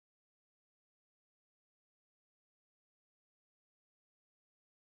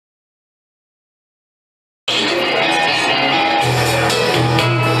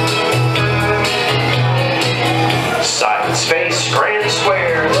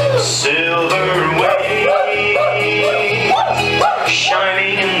Silver waves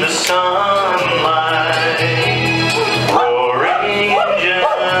shining in the sunlight, roaring engines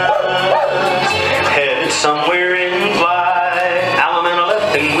headed somewhere in flight. Allemande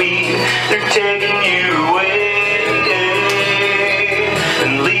left and wheat, they're taking you away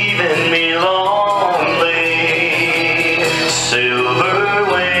and leaving me lonely. Silver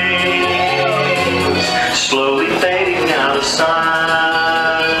waves slowly fading out of sight.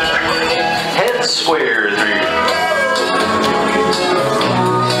 Head square through.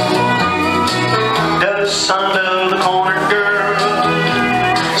 Does sun of the corner girl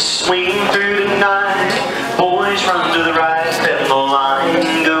swing through the night? Boys run to the right, step the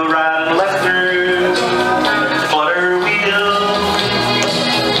line, go right and left through. Flutter wheel,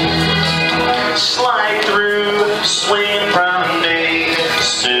 slide through, swing promenade.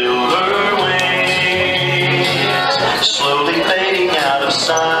 Silver waves slowly fading out of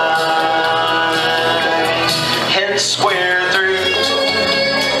sight. Head square through.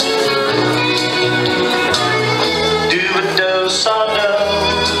 Do-a-do, saw-do,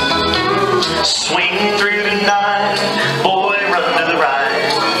 swing through the night. Boy, run to the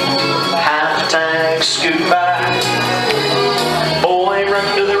right, half tag, scoot by. Boy, run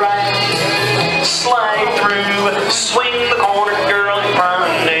to the right, slide through, swing the corner, girl, and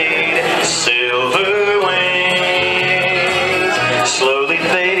promenade. Silver waves slowly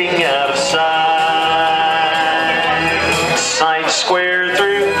fading out of sight. Side square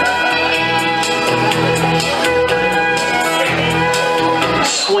through.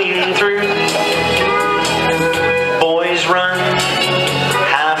 Swing through. Boys run,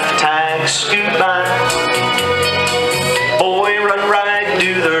 half tag, scoot by. Boy, run right,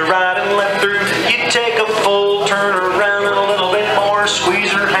 do the right and left through. You take a full turn around and a little bit more,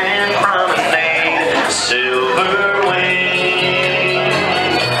 squeeze her hand, promenade. Silver wave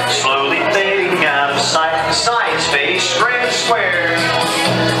slowly fading out of sight. Sides face straight square.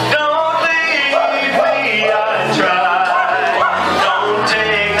 Don't leave me, I try. Don't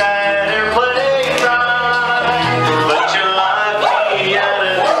take that airplane ride, but you lock me out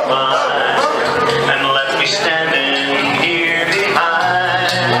of mine and left me standing here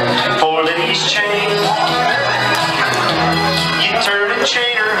behind. Four ladies chain, you turn and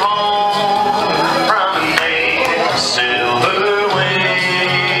chain her home. Promenade. Silver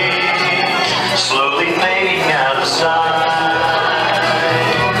waves slowly fading out of sight.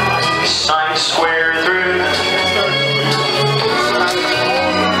 Side square through.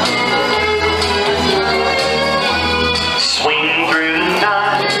 Swing through the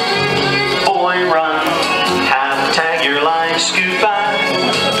night. Boy, run, half tag your line, scoot by.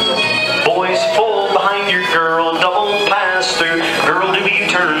 Boys full behind your girl, double pass through. Girl, do you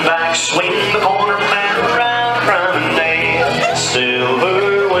turn back, swing the corner, man, round, promenade. Silver